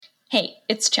Hey,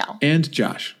 it's Chell. And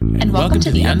Josh. And welcome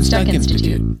to the Unstuck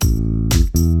Institute.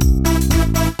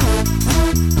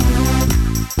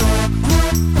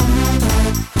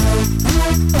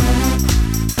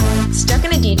 Stuck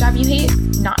in a day job you hate?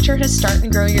 Not sure how to start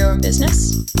and grow your own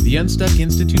business? The Unstuck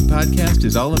Institute podcast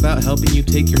is all about helping you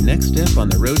take your next step on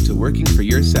the road to working for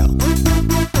yourself.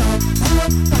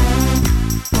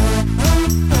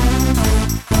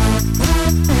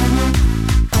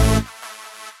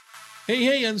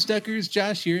 Hey, Unstuckers.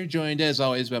 Josh here, joined as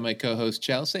always by my co-host,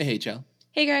 Chell. Say hey, Chell.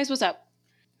 Hey guys, what's up?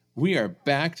 We are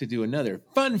back to do another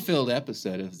fun-filled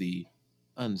episode of the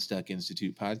Unstuck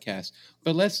Institute podcast.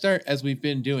 But let's start, as we've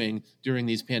been doing during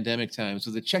these pandemic times,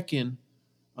 with a check-in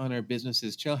on our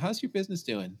businesses. Chell, how's your business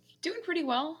doing? Doing pretty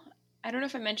well. I don't know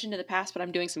if I mentioned in the past, but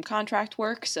I'm doing some contract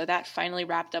work, so that finally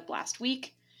wrapped up last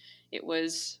week. It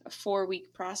was a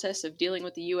 4-week process of dealing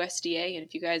with the USDA, and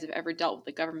if you guys have ever dealt with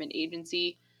a government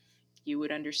agency, you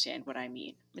would understand what I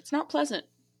mean. It's not pleasant,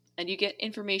 and you get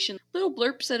information, little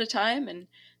blurps at a time, and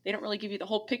they don't really give you the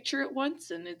whole picture at once,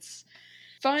 and it's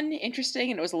fun, interesting,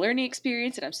 and it was a learning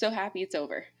experience, and I'm so happy it's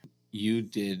over. You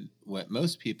did what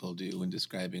most people do when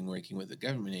describing working with a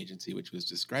government agency, which was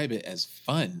describe it as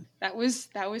fun. That was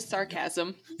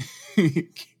sarcasm.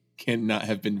 Cannot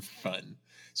have been fun.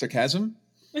 Sarcasm?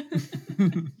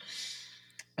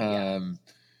 Yeah.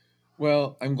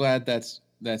 Well, I'm glad that's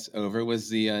over. Was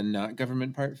the not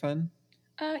government part fun?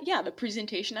 Yeah, the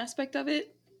presentation aspect of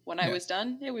it, when I was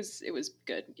done, it was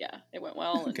good. Yeah, it went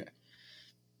well. Okay.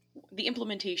 And the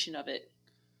implementation of it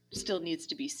still needs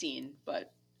to be seen,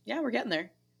 but yeah, we're getting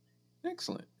there.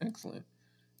 Excellent.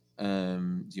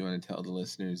 Do you want to tell the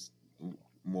listeners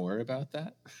more about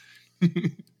that?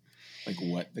 Like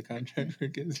what the contract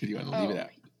work is, or do you want to leave it out?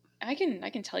 I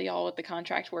can tell you all what the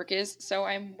contract work is. So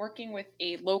I'm working with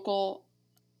a local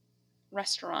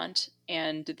restaurant,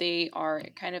 and they are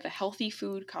kind of a healthy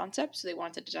food concept. So they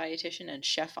wanted a dietitian and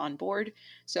chef on board.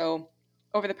 So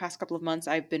over the past couple of months,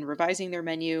 I've been revising their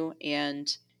menu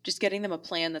and just getting them a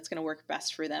plan that's going to work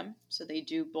best for them. So they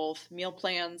do both meal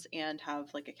plans and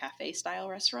have like a cafe style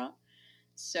restaurant.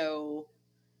 So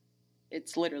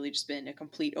it's literally just been a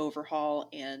complete overhaul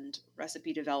and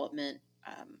recipe development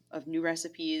of new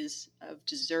recipes, of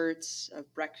desserts,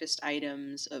 of breakfast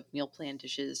items, of meal plan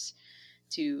dishes,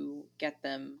 to get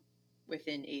them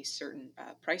within a certain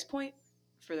price point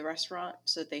for the restaurant,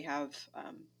 so that they have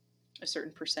a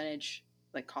certain percentage,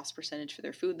 like cost percentage for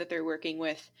their food that they're working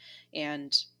with,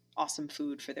 and awesome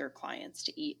food for their clients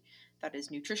to eat that is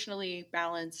nutritionally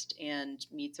balanced and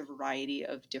meets a variety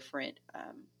of different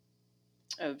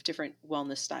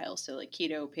wellness styles. So like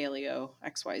keto, paleo,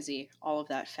 XYZ, all of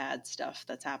that fad stuff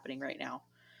that's happening right now.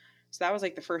 So that was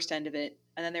like the first end of it.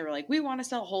 And then they were like, we want to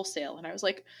sell wholesale. And I was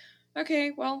like,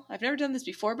 okay, well, I've never done this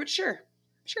before, but sure.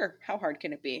 How hard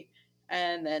can it be?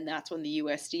 And then that's when the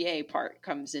USDA part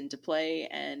comes into play,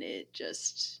 and it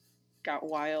just got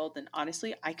wild. And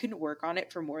honestly, I couldn't work on it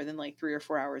for more than like 3 or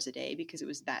 4 hours a day because it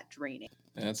was that draining.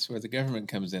 That's where the government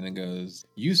comes in and goes,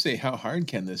 you say, how hard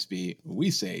can this be?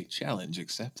 We say, challenge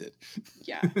accepted.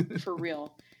 Yeah, for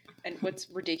real. And what's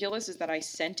ridiculous is that I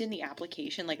sent in the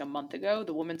application like a month ago.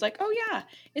 The woman's like, oh yeah,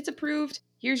 it's approved.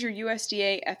 Here's your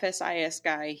USDA FSIS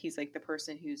guy. He's like the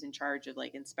person who's in charge of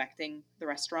like inspecting the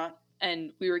restaurant.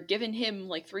 And we were given him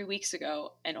like 3 weeks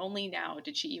ago. And only now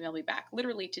did she email me back,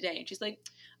 literally today. And she's like,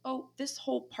 oh, this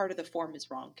whole part of the form is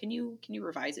wrong. Can you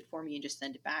revise it for me and just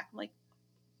send it back? I'm like,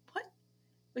 what?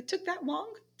 It took that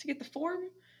long to get the form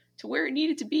to where it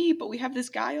needed to be, but we have this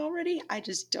guy already? I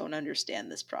just don't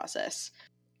understand this process.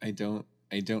 I don't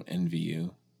envy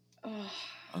you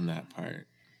on that part.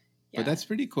 Yeah. But that's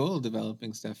pretty cool,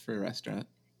 developing stuff for a restaurant.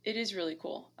 It is really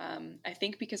cool. I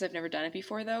think because I've never done it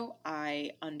before, though,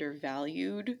 I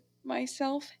undervalued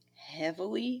myself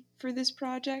heavily for this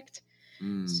project.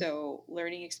 So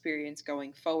learning experience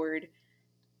going forward,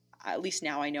 at least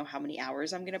now I know how many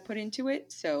hours I'm going to put into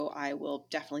it. So I will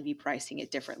definitely be pricing it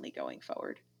differently going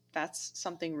forward. That's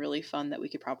something really fun that we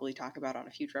could probably talk about on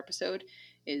a future episode,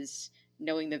 is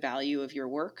knowing the value of your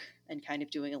work and kind of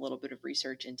doing a little bit of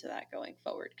research into that going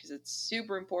forward, because it's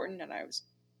super important, and I was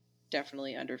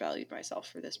definitely undervalued myself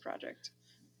for this project.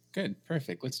 Good.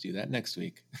 Perfect. Let's do that next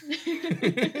week.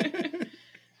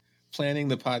 Planning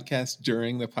the podcast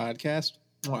during the podcast.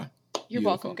 Mwah. You're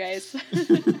welcome, guys.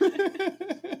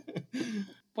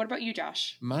 What about you,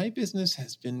 Josh? My business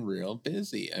has been real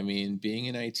busy. I mean, being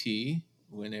in IT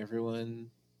when everyone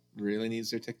really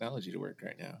needs their technology to work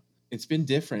right now. It's been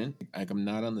different. Like, I'm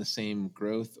not on the same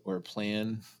growth or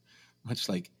plan, much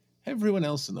like everyone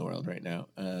else in the world right now.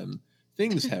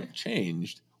 Things have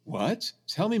changed. What?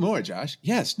 Tell me more, Josh.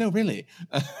 Yes. No, really.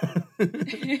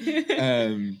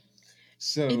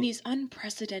 So in these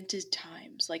unprecedented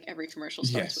times, like every commercial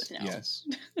starts with now. Yes.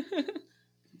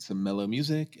 Some mellow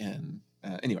music and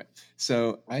anyway.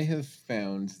 So I have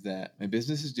found that my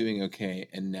business is doing okay,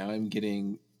 and now I'm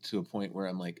getting to a point where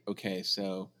I'm like, okay,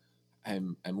 so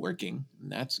I'm working,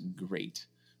 and that's great,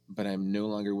 but I'm no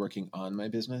longer working on my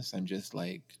business. I'm just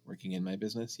like working in my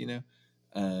business,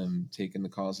 taking the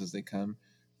calls as they come.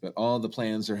 But all the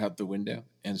plans are out the window,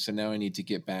 and so now I need to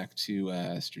get back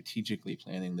to strategically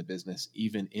planning the business,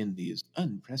 even in these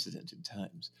unprecedented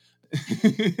times.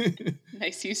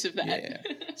 Nice use of that. Yeah.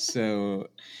 So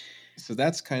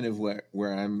that's kind of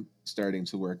where I'm starting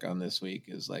to work on this week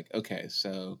is like, okay,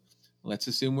 so let's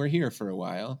assume we're here for a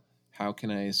while. How can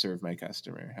I serve my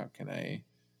customer? How can I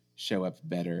show up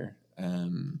better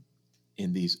in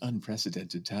these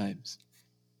unprecedented times?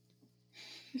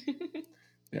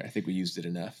 Yeah, I think we used it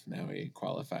enough. Now we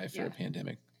qualify for a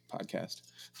pandemic podcast.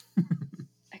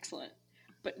 Excellent.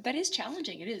 But that is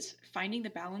challenging. It is finding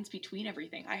the balance between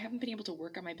everything. I haven't been able to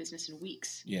work on my business in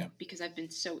weeks. Yeah. Because I've been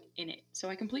so in it. So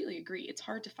I completely agree. It's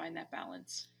hard to find that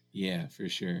balance. Yeah, for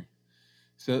sure.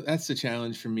 So that's the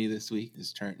challenge for me this week is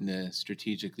starting to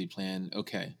strategically plan,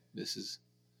 okay, this is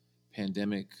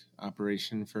pandemic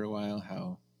operation for a while.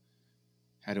 How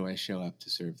do I show up to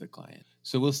serve the client?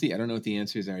 So we'll see. I don't know what the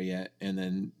answers are yet. And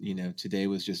then, today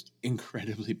was just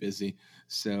incredibly busy.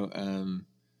 So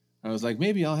I was like,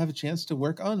 maybe I'll have a chance to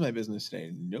work on my business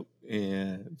today. Nope.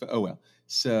 But oh well.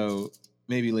 So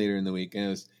maybe later in the week.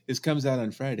 And this comes out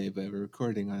on Friday, but we're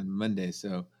recording on Monday.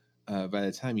 So by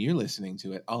the time you're listening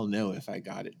to it, I'll know if I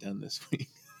got it done this week.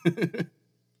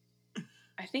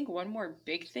 I think one more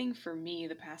big thing for me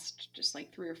the past just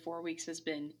like 3 or 4 weeks has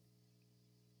been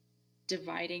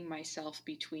dividing myself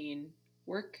between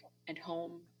work and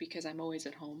home because I'm always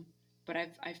at home. But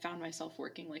I've found myself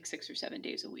working like 6 or 7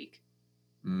 days a week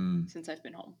since I've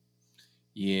been home.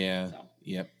 Yeah. So.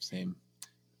 Yep. Same.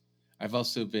 I've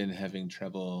also been having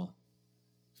trouble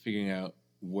figuring out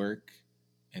work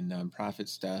and nonprofit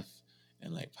stuff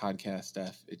and like podcast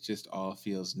stuff. It just all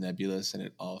feels nebulous and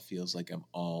it all feels like I'm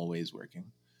always working.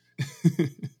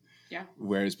 Yeah.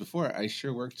 Whereas before I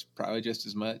sure worked probably just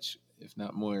as much, if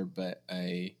not more, but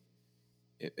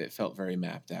it felt very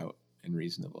mapped out and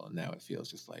reasonable. And now it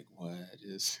feels just like, what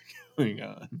is going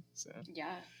on? So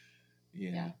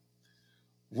yeah.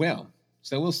 Well,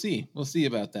 so we'll see. We'll see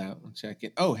about that. We'll check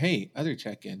in. Oh, hey, other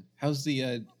check in. How's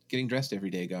the getting dressed every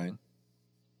day going?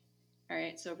 All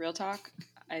right. So real talk,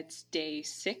 it's day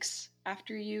 6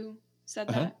 after you said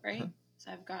that, right?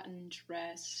 So I've gotten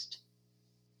dressed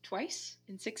twice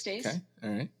in 6 days. Okay. All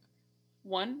right.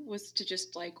 One was to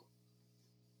just like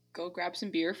go grab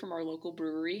some beer from our local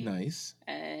brewery. Nice.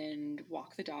 And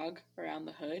walk the dog around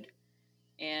the hood.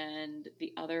 And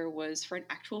the other was for an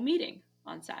actual meeting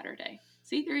on Saturday.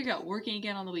 See, there you go. Working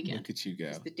again on the weekend. Look at you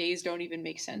go. The days don't even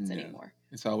make sense anymore.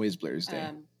 It's always Blair's Day.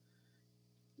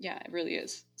 Yeah, it really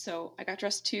is. So I got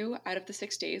dressed 2 out of the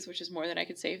 6 days, which is more than I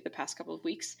could say for the past couple of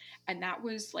weeks. And that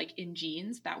was like in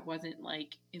jeans. That wasn't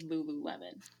like in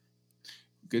Lululemon.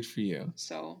 Good for you.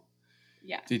 So,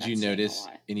 yeah. Did you notice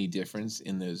any difference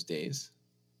in those days?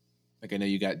 Like I know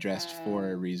you got dressed for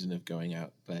a reason of going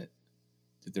out, but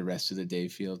did the rest of the day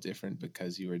feel different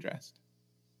because you were dressed?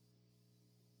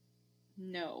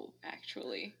 No,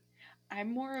 actually.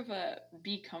 I'm more of a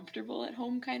be comfortable at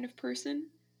home kind of person,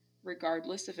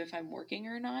 regardless of if I'm working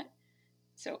or not.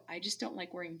 So I just don't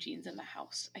like wearing jeans in the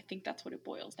house. I think that's what it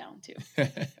boils down to.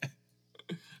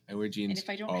 I wear jeans. And if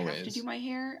I don't always. have to do my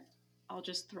hair, I'll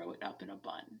just throw it up in a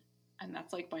bun. And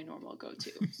that's like my normal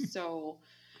go-to. So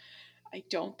I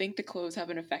don't think the clothes have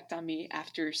an effect on me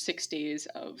after 6 days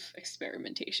of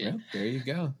experimentation. Well, there you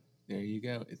go. There you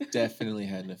go. It definitely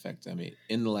had an effect on me.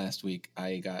 In the last week,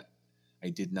 I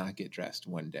did not get dressed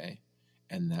one day,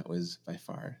 and that was by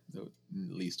far the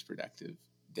least productive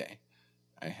day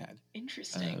I had.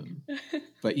 Interesting.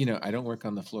 But I don't work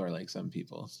on the floor like some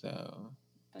people, so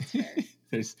that's fair.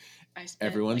 I spent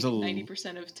everyone's like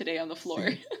 90% of today on the floor.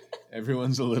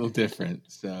 Everyone's a little different,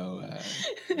 so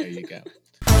there you go.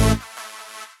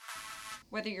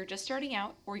 Whether you're just starting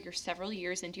out or you're several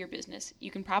years into your business, you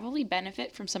can probably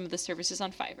benefit from some of the services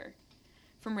on Fiverr.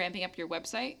 From ramping up your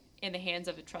website in the hands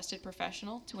of a trusted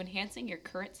professional to enhancing your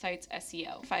current site's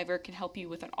SEO, Fiverr can help you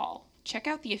with it all. Check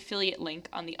out the affiliate link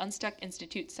on the Unstuck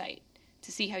Institute site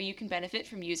to see how you can benefit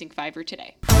from using Fiverr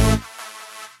today.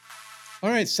 All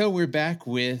right, so we're back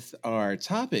with our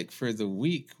topic for the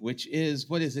week, which is,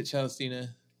 what is it,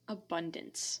 Celestina?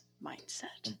 Abundance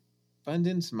mindset.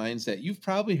 Abundance mindset. You've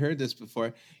probably heard this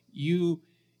before.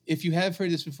 If you have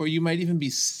heard this before, you might even be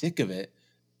sick of it,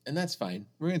 and that's fine.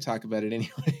 We're going to talk about it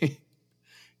anyway,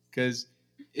 because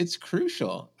it's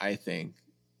crucial, I think.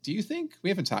 Do you think we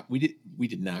haven't talked? We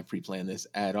did not pre-plan this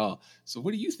at all. So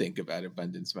what do you think about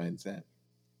abundance mindset?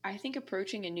 I think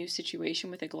approaching a new situation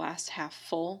with a glass half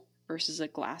full versus a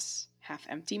glass half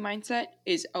empty mindset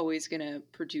is always going to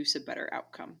produce a better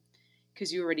outcome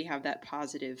because you already have that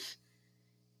positive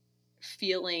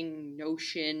feeling,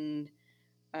 notion,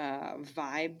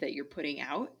 vibe that you're putting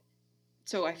out.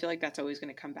 So I feel like that's always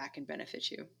going to come back and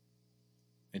benefit you.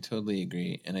 I totally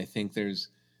agree, and I think there's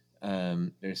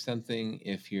something,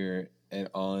 if you're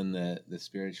at all in the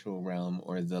spiritual realm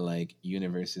or the like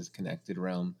universe is connected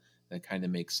realm, that kind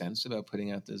of makes sense about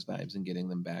putting out those vibes and getting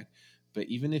them back. But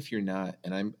even if you're not,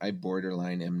 and I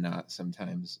borderline am not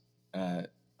sometimes, uh,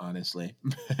 honestly,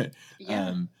 Yeah.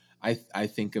 um, I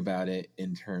think about it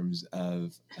in terms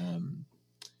of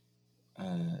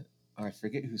uh, I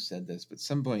forget who said this, but at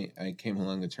some point I came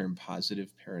along the term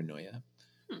positive paranoia,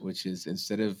 Hmm. which is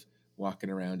instead of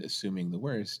walking around assuming the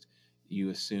worst, you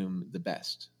assume the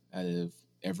best out of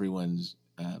everyone's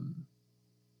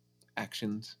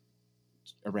actions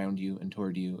around you and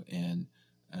toward you, and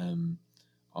um,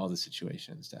 all the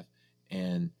situation and stuff.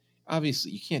 And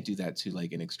obviously, you can't do that to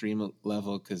like an extreme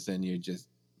level because then you're just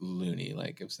loony.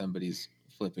 Like if somebody's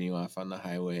flipping you off on the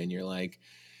highway and you're like,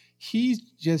 he's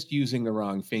just using the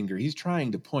wrong finger. He's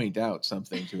trying to point out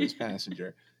something to his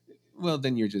passenger. Well,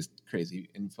 then you're just crazy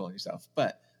and fooling yourself.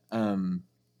 But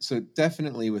so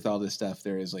definitely with all this stuff,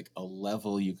 there is like a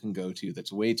level you can go to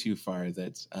that's way too far.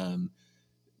 That's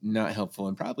not helpful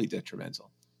and probably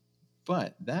detrimental.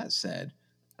 But that said,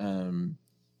 um,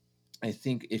 I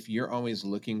think if you're always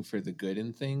looking for the good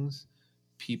in things,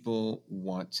 people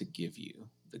want to give you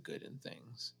the good in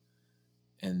things.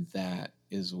 And that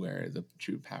is where the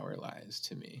true power lies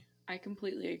to me. I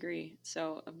completely agree.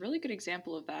 So, a really good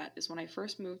example of that is when I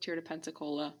first moved here to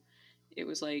Pensacola. It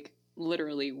was like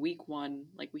literally week one,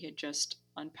 like we had just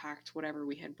unpacked whatever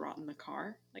we had brought in the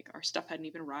car. Like our stuff hadn't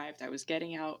even arrived. I was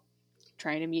getting out,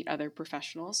 trying to meet other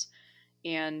professionals.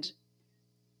 And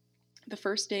the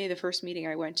first day, the first meeting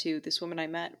I went to, this woman I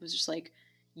met was just like,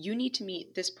 you need to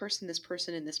meet this person,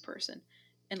 and this person.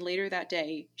 And later that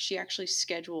day, she actually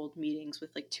scheduled meetings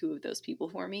with like two of those people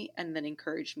for me and then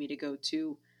encouraged me to go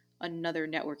to another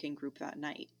networking group that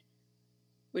night,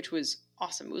 which was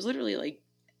awesome. It was literally like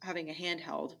having a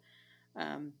handheld,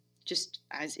 um, just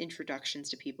as introductions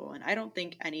to people. And I don't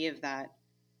think any of that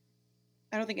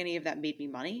made me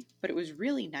money, but it was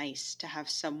really nice to have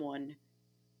someone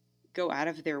go out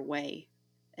of their way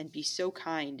and be so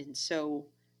kind and so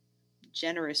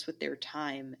generous with their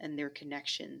time and their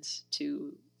connections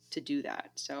to do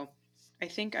that. So I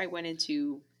think I went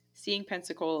into seeing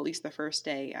Pensacola at least the first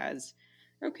day as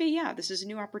okay, yeah, this is a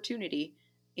new opportunity,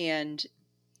 and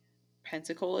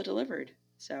Pensacola delivered.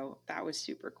 So that was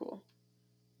super cool.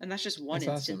 And that's just one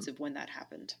That's instance awesome. of when that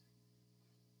happened.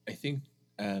 I think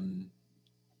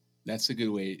that's a good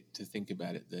way to think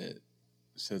about it.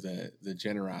 The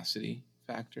generosity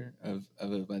factor of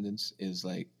abundance is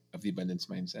like of the abundance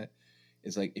mindset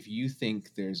is like if you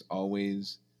think there's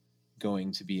always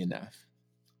going to be enough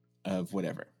of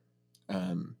whatever,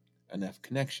 um, enough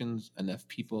connections, enough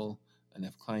people,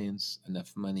 enough clients,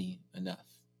 enough money, enough,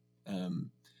 um,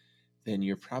 then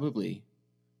you're probably,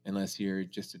 unless you're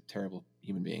just a terrible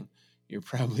human being, you're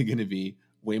probably going to be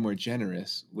way more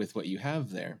generous with what you have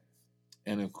there.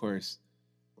 And of course,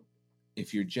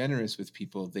 if you're generous with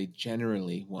people, they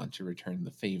generally want to return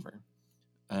the favor,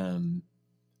 um,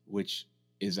 which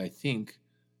is, I think,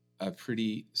 a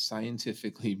pretty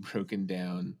scientifically broken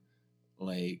down,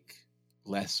 like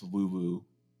less woo woo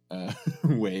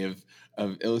way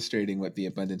of illustrating what the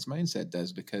abundance mindset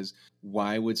does. Because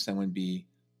why would someone be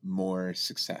more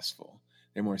successful?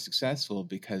 They're more successful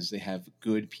because they have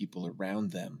good people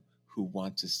around them who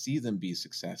want to see them be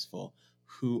successful,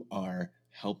 who are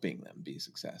helping them be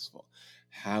successful.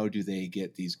 How do they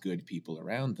get these good people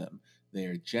around them? They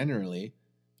are generally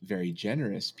very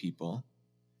generous people,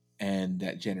 and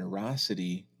that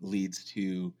generosity leads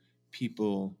to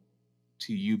people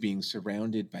to you being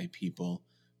surrounded by people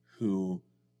who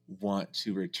want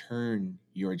to return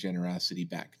your generosity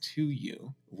back to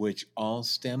you, which all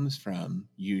stems from,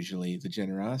 usually the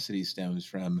generosity stems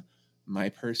from, my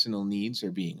personal needs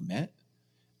are being met,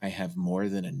 I have more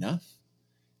than enough,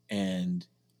 and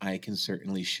I can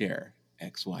certainly share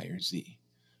X, Y, or Z.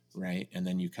 Right. And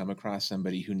then you come across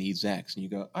somebody who needs X and you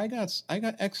go, I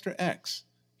got extra X.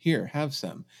 Here, have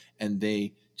some. And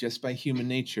they, just by human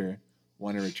nature,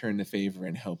 want to return the favor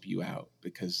and help you out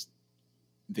because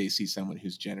they see someone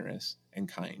who's generous and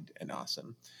kind and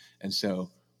awesome. And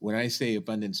so when I say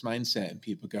abundance mindset and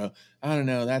people go, I don't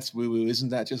know, that's woo woo. Isn't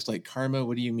that just like karma?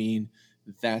 What do you mean?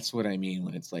 That's what I mean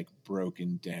when it's like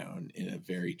broken down in a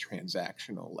very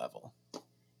transactional level.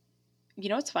 You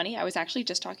know what's funny? I was actually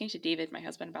just talking to David, my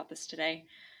husband, about this today.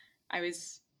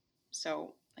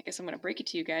 So I guess I'm going to break it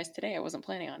to you guys today. I wasn't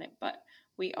planning on it, but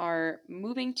we are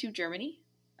moving to Germany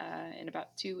in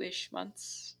about 2-ish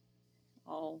months,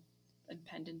 all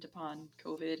dependent upon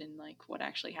COVID and like what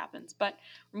actually happens. But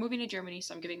we're moving to Germany,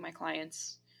 so I'm giving my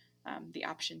clients the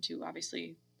option to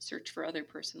obviously search for other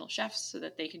personal chefs so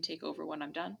that they can take over when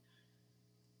I'm done.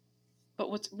 But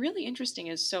what's really interesting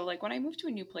is, so like when I move to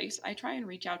a new place, I try and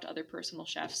reach out to other personal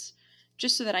chefs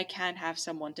just so that I can have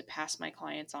someone to pass my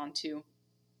clients on to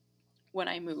when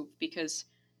I move, because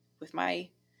with my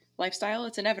lifestyle,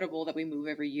 it's inevitable that we move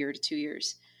every year to 2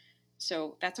 years.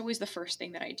 So that's always the first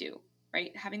thing that I do,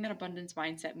 right? Having that abundance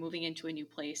mindset, moving into a new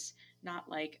place, not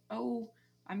like, oh,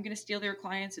 I'm going to steal their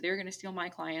clients or they're going to steal my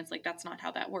clients. Like, that's not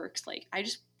how that works. Like,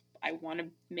 I want to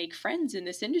make friends in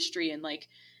this industry and like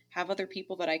have other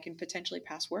people that I can potentially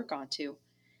pass work on to.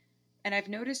 And I've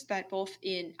noticed that both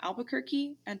in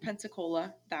Albuquerque and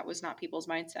Pensacola, that was not people's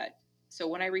mindset. So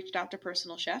when I reached out to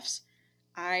personal chefs,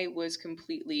 I was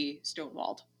completely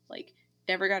stonewalled. Like,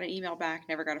 never got an email back,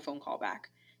 never got a phone call back.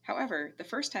 However, the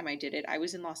first time I did it, I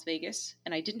was in Las Vegas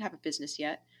and I didn't have a business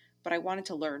yet, but I wanted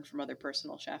to learn from other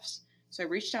personal chefs. So I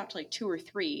reached out to like 2 or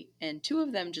 3, and 2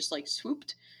 of them just like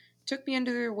swooped, took me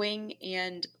under their wing,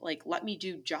 and like let me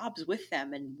do jobs with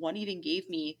them. And one even gave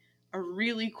me a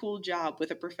really cool job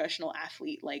with a professional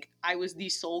athlete. Like, I was the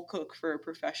sole cook for a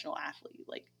professional athlete.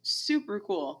 Like, super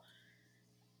cool.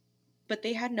 But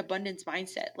they had an abundance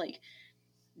mindset. Like,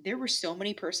 there were so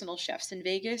many personal chefs in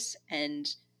Vegas, and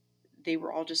they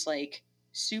were all just like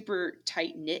super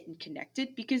tight knit and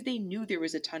connected because they knew there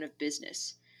was a ton of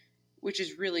business, which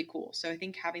is really cool. So I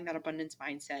think having that abundance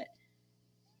mindset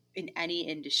in any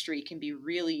industry can be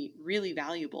really, really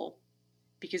valuable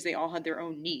because they all had their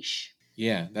own niche.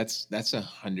 Yeah, that's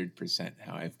 100%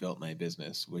 how I've built my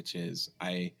business, which is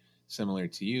similar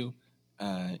to you,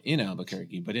 in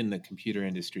Albuquerque, but in the computer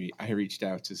industry, I reached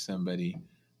out to somebody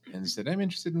and said, I'm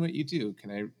interested in what you do. Can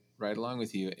I ride along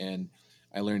with you? And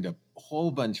I learned a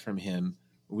whole bunch from him.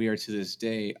 We are to this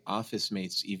day office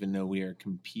mates, even though we are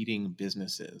competing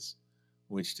businesses,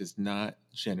 which does not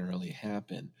generally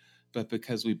happen. But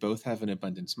because we both have an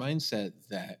abundance mindset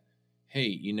that, hey,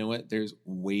 you know what? There's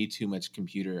way too much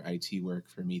computer IT work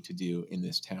for me to do in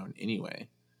this town anyway.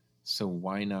 So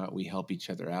why not we help each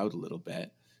other out a little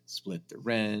bit, split the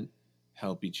rent,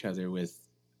 help each other with,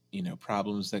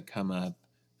 problems that come up,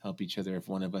 help each other if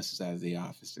one of us is out of the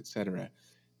office, etc.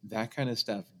 That kind of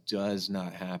stuff does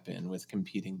not happen with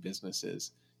competing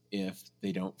businesses if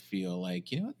they don't feel like,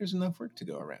 there's enough work to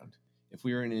go around. If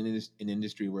we were in an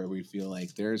industry where we feel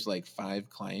like there's like 5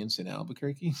 clients in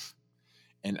Albuquerque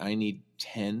and I need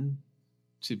 10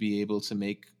 to be able to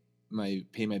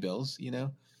pay my bills,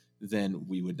 then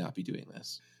we would not be doing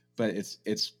this. But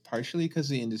it's partially because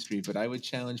of the industry, but I would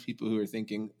challenge people who are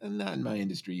thinking, not in my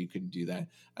industry, you couldn't do that.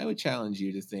 I would challenge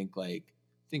you to think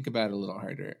about it a little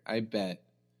harder. I bet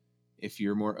if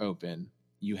you're more open,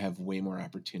 you have way more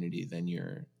opportunity than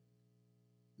you're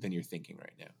thinking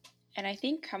right now. And I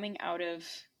think coming out of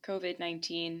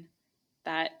COVID-19,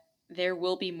 that there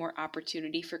will be more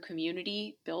opportunity for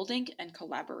community building and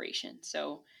collaboration.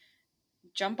 So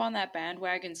jump on that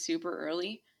bandwagon super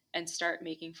early and start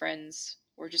making friends,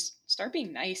 or just start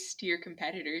being nice to your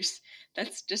competitors.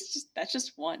 That's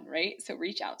just one, right? So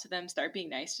reach out to them, start being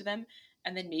nice to them,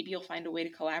 and then maybe you'll find a way to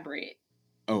collaborate.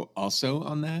 Oh, also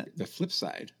on that, the flip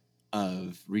side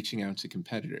of reaching out to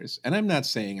competitors, and I'm not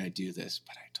saying I do this,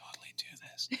 but I totally do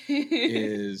this,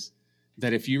 is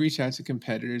that if you reach out to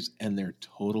competitors and they're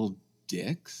total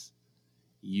dicks,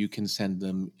 you can send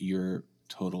them your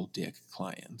total dick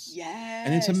clients. Yes.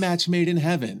 And it's a match made in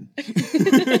heaven.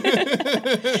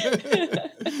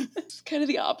 It's kind of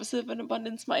the opposite of an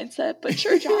abundance mindset, but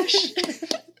sure, Josh.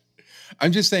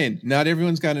 I'm just saying, not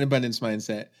everyone's got an abundance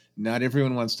mindset. Not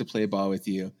everyone wants to play ball with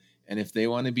you. And if they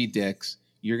want to be dicks,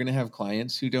 you're going to have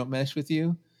clients who don't mesh with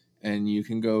you, and you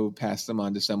can go pass them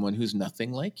on to someone who's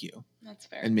nothing like you. That's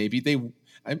fair. And maybe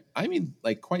I mean,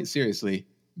 like, quite seriously,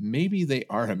 maybe they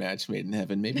are a match made in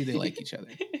heaven. Maybe they like each other.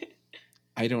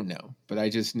 I don't know, but I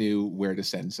just knew where to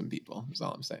send some people, is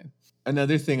all I'm saying.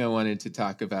 Another thing I wanted to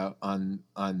talk about on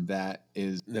that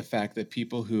is the fact that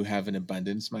people who have an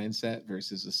abundance mindset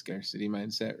versus a scarcity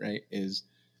mindset, right, is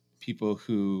people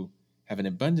who have an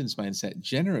abundance mindset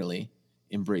generally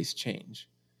embrace change.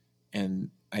 And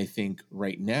I think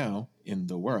right now in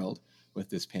the world with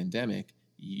this pandemic,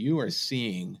 you are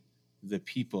seeing the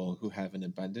people who have an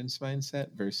abundance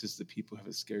mindset versus the people who have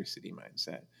a scarcity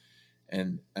mindset.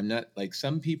 And I'm not like,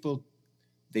 some people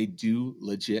they do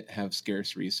legit have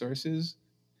scarce resources.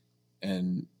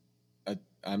 And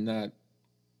I'm not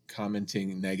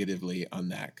commenting negatively on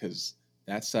that, because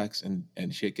that sucks, and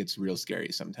shit gets real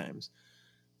scary sometimes.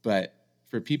 But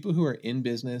for people who are in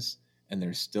business and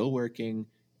they're still working,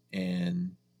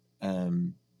 and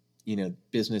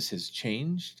business has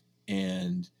changed,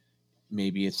 and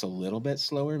maybe it's a little bit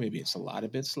slower, maybe it's a lot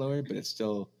of bit slower, but it's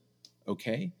still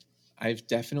okay. I've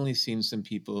definitely seen some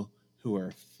people who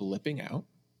are flipping out,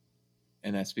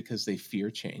 and that's because they fear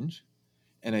change.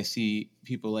 And I see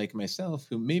people like myself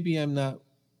who, maybe I'm not,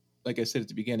 like I said at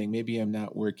the beginning, maybe I'm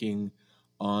not working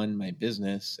on my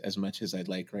business as much as I'd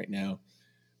like right now,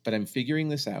 but I'm figuring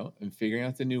this out. I'm figuring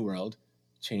out the new world.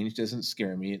 Change doesn't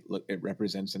scare me. It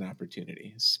represents an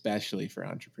opportunity, especially for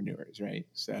entrepreneurs, right?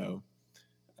 So,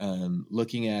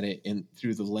 looking at it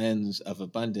through the lens of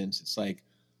abundance, it's like,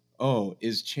 oh,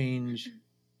 is change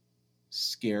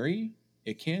scary?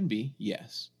 It can be,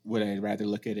 yes. Would I rather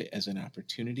look at it as an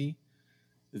opportunity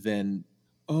than,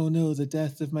 oh no, the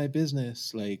death of my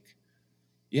business? Like,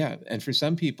 yeah. And for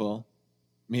some people,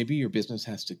 maybe your business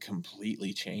has to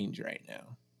completely change right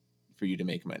now for you to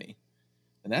make money.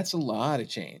 And that's a lot of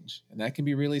change. And that can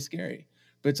be really scary.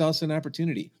 But it's also an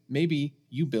opportunity. Maybe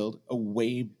you build a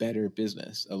way better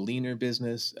business, a leaner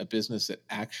business, a business that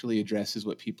actually addresses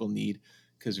what people need.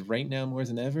 Because right now, more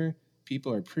than ever,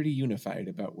 people are pretty unified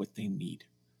about what they need.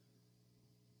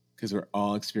 Because we're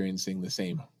all experiencing the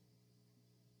same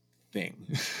thing.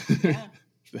 Yeah.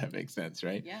 If that makes sense,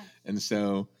 right? Yeah. And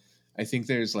so I think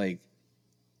there's like,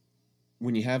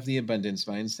 when you have the abundance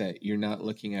mindset, you're not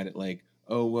looking at it like,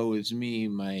 oh, woe is me,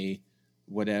 my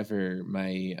whatever,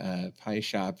 my pie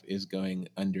shop is going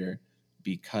under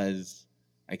because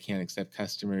I can't accept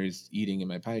customers eating in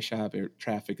my pie shop, or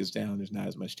traffic is down, there's not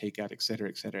as much takeout, et cetera,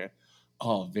 et cetera.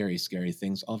 All very scary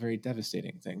things, all very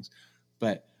devastating things.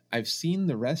 But I've seen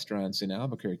the restaurants in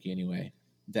Albuquerque, anyway,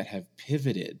 that have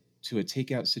pivoted to a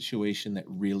takeout situation that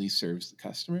really serves the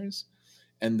customers.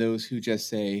 And those who just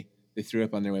say, they threw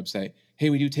up on their website, hey,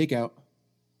 we do takeout,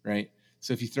 right?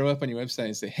 So if you throw up on your website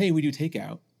and say, hey, we do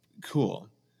takeout, cool.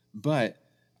 But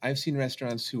I've seen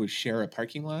restaurants who would share a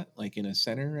parking lot, like in a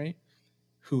center, right?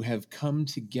 Who have come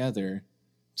together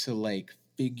to like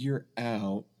figure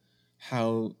out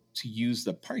how to use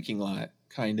the parking lot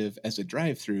kind of as a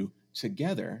drive-through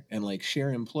together, and like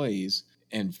share employees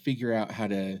and figure out how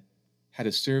to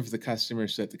serve the customer,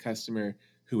 so that the customer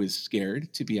who is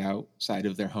scared to be outside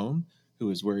of their home, who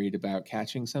is worried about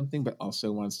catching something, but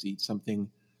also wants to eat something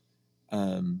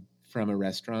from a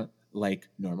restaurant like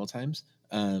normal times,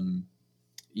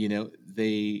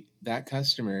 that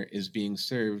customer is being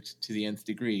served to the nth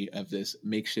degree of this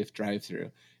makeshift drive-through.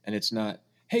 And it's not,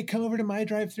 hey, come over to my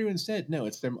drive-through instead. No,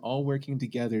 it's them all working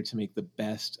together to make the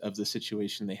best of the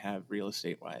situation they have real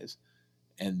estate-wise.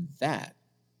 And that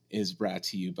is brought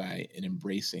to you by an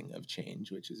embracing of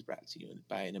change, which is brought to you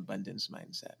by an abundance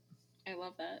mindset. I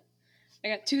love that. I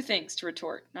got two things to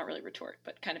retort. Not really retort,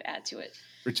 but kind of add to it.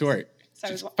 Retort.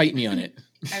 So fight me on it.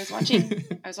 I was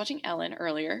watching Ellen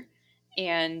earlier,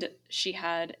 and she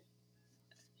had,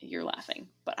 you're laughing,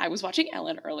 but I was watching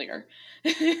Ellen earlier,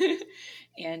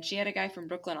 and she had a guy from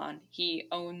Brooklyn on. He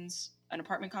owns an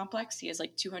apartment complex. He has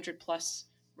like 200 plus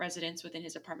residents within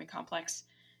his apartment complex,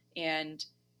 and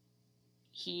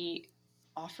he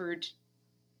offered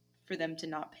for them to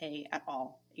not pay at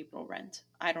all April rent.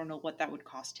 I don't know what that would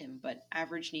cost him, but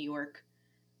average New York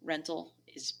rental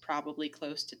is probably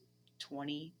close to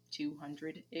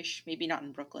 $2,200-ish. Maybe not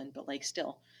in Brooklyn, but like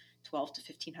still $1,200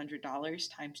 to $1,500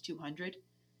 times 200.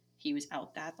 He was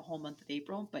out that the whole month of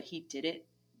April, but he did it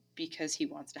because he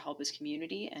wants to help his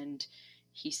community. And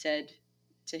he said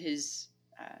to his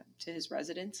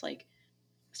residents, like,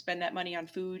 spend that money on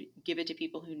food, give it to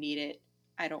people who need it.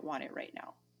 I don't want it right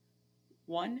now.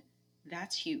 One,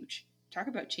 that's huge. Talk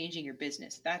about changing your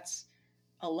business. That's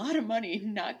a lot of money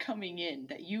not coming in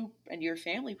that you and your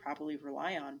family probably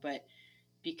rely on, but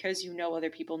because you know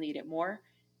other people need it more,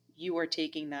 you are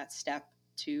taking that step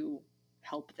to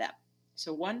help them.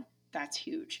 So one, that's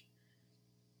huge.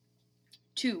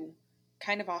 Two,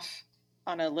 kind of off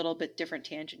on a little bit different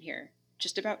tangent here,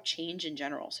 just about change in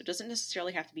general. So it doesn't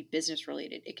necessarily have to be business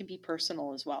related. It can be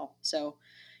personal as well. So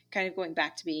kind of going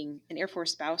back to being an Air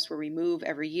Force spouse where we move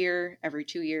every year, every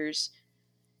 2 years,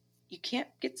 you can't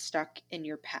get stuck in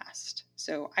your past.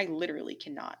 So I literally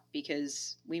cannot,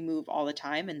 because we move all the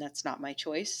time and that's not my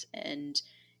choice. And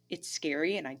it's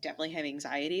scary and I definitely have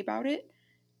anxiety about it.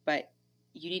 But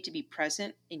you need to be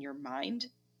present in your mind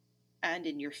and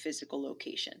in your physical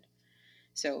location.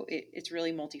 So it's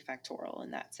really multifactorial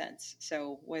in that sense.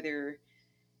 So whether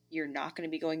you're not going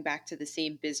to be going back to the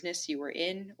same business you were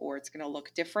in, or it's going to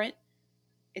look different.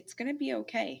 It's going to be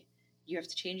okay. You have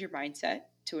to change your mindset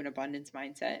to an abundance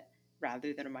mindset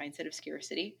rather than a mindset of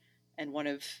scarcity and one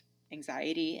of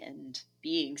anxiety and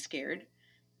being scared,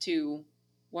 to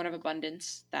one of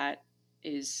abundance that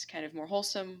is kind of more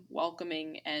wholesome,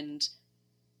 welcoming, and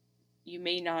you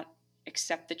may not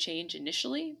accept the change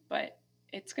initially, but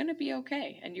it's going to be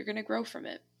okay and you're going to grow from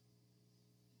it.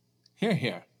 Here,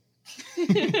 here.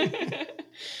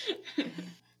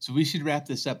 So we should wrap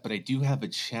this up, but I do have a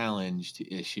challenge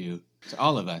to issue to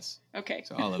all of us. Okay.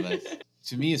 To all of us.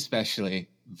 To me especially,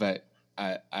 but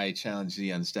I challenge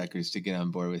the Unstuckers to get on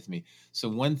board with me. So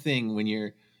one thing when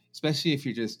you're, especially if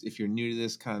you're new to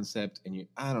this concept and you,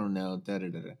 I don't know,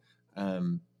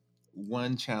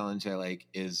 one challenge I like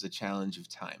is the challenge of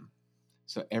time.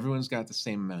 So everyone's got the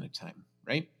same amount of time,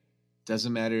 right?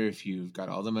 Doesn't matter if you've got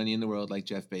all the money in the world like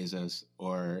Jeff Bezos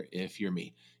or if you're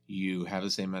me, you have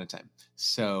the same amount of time.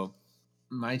 So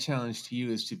my challenge to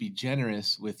you is to be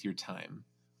generous with your time,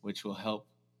 which will help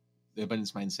the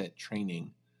abundance mindset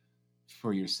training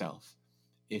for yourself.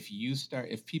 If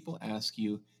people ask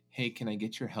you, hey, can I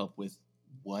get your help with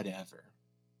whatever?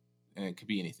 And it could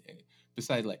be anything.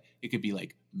 Besides, like, it could be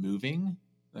like moving.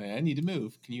 I need to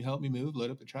move. Can you help me move?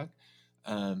 Load up the truck.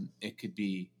 It could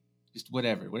be just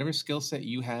whatever skill set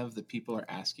you have that people are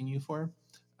asking you for.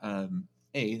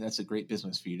 That's a great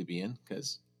business for you to be in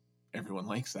because everyone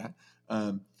likes that.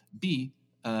 B,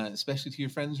 especially to your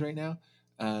friends right now,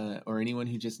 or anyone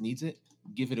who just needs it,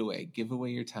 give it away. Give away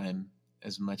your time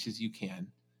as much as you can.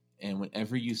 And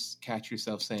whenever you catch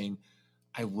yourself saying,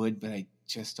 I would, but I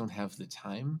just don't have the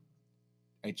time,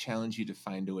 I challenge you to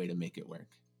find a way to make it work.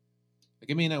 Like,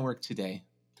 it may not work today.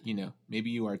 Maybe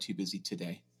you are too busy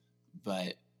today,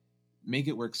 but make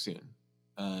it work soon.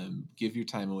 Give your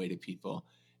time away to people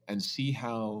and see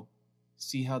how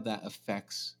that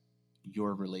affects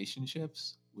your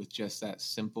relationships with just that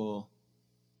simple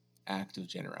act of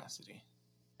generosity.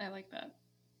 I like that.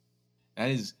 That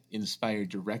is inspired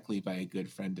directly by a good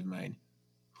friend of mine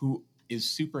who is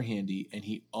super handy, and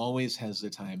he always has the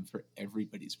time for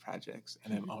everybody's projects.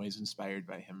 And I'm always inspired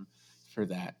by him for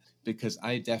that, because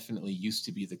I definitely used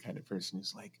to be the kind of person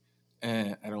who's like,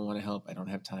 I don't want to help. I don't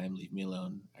have time. Leave me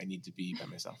alone. I need to be by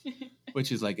myself,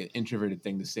 which is like an introverted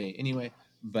thing to say anyway.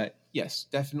 But yes,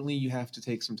 definitely you have to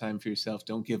take some time for yourself.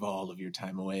 Don't give all of your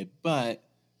time away, but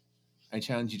I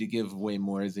challenge you to give away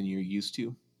more than you're used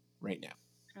to right now.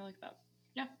 I like that.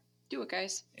 Yeah. Do it,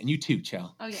 guys. And you too,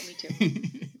 Chell. Oh, yeah, me too.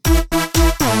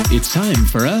 It's time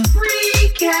for a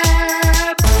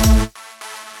recap.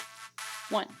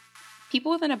 1.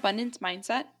 People with an abundance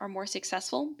mindset are more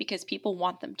successful because people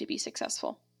want them to be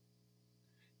successful.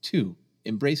 2.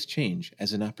 Embrace change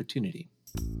as an opportunity.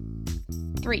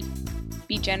 3.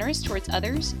 Be generous towards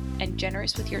others and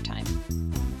generous with your time.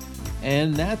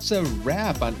 And that's a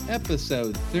wrap on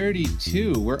episode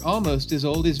 32. We're almost as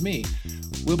old as me.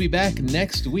 We'll be back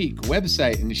next week.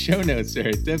 Website and show notes are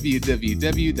at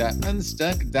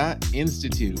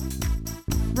www.unstuck.institute.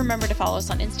 Remember to follow us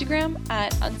on Instagram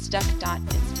at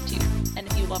unstuck.institute. And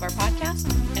if you love our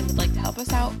podcast and would like to help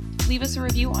us out, leave us a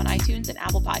review on iTunes and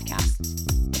Apple Podcasts.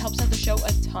 It helps out the show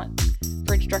a ton.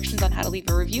 For instructions on how to leave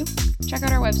a review, check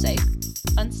out our website,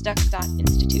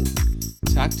 unstuck.institute.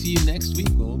 Talk to you next week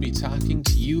when we'll be talking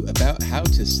to you about how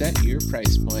to set your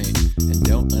price point. And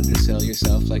don't undersell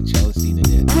yourself like Celestina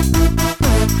did.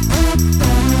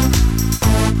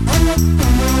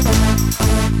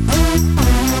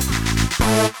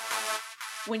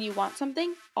 When you want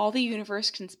something, all the universe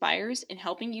conspires in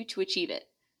helping you to achieve it.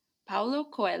 Paulo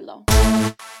Coelho.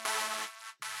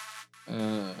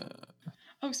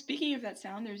 Oh, speaking of that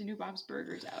sound, there's a new Bob's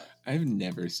Burgers out. I've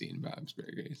never seen Bob's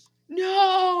Burgers.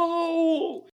 No!